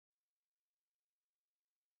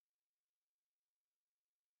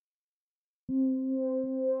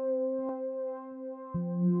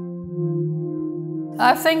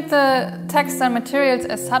I think the textile materials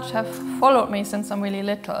as such have followed me since I'm really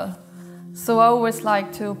little. So I always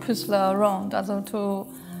like to puzzle around, also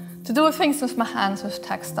to do things with my hands, with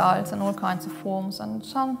textiles and all kinds of forms. And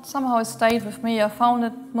somehow it stayed with me. I found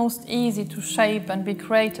it most easy to shape and be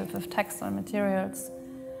creative with textile materials.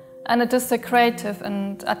 And it is the creative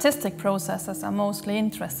and artistic processes I'm mostly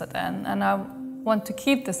interested in, and I want to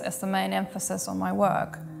keep this as the main emphasis on my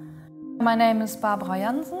work. My name is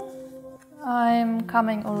Jansen. I'm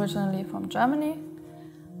coming originally from Germany.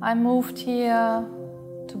 I moved here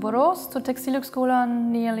to Borås, to Textilhögskolan,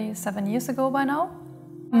 nearly 7 years ago by now.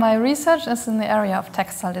 My research is in the area of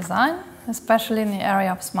textile design, especially in the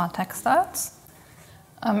area of smart textiles.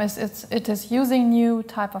 It is using new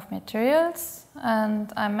type of materials,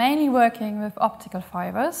 and I'm mainly working with optical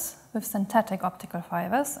fibers, with synthetic optical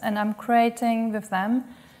fibers, and I'm creating with them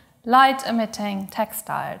light-emitting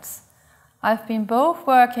textiles. I've been both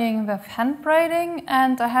working with hand braiding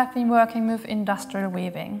and I have been working with industrial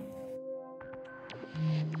weaving.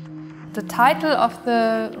 The title of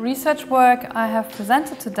the research work I have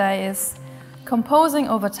presented today is Composing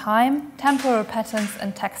Over Time, Temporal Patterns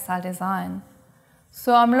in Textile Design.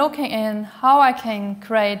 So I'm looking in how I can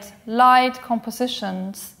create light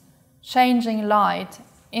compositions, changing light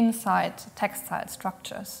inside textile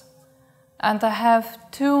structures. And I have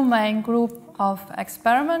two main groups of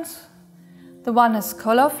experiments. The one is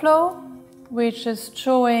color flow, which is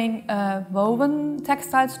showing a woven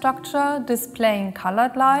textile structure displaying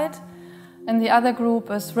colored light. And the other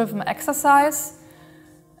group is rhythm exercise,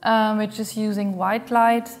 which is using white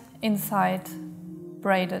light inside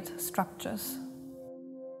braided structures.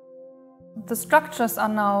 The structures are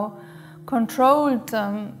now controlled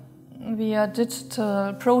via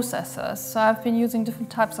digital processors. So I've been using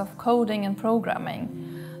different types of coding and programming.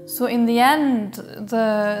 So in the end,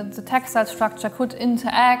 the textile structure could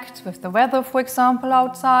interact with the weather, for example,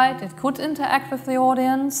 outside. It could interact with the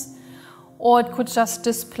audience, or it could just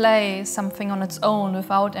display something on its own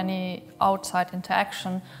without any outside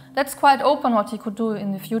interaction. That's quite open what you could do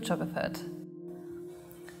in the future with it.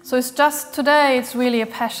 So today it's really a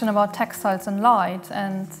passion about textiles and light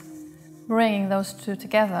and bringing those two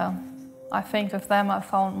together. I think with them I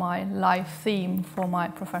found my life theme for my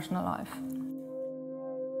professional life.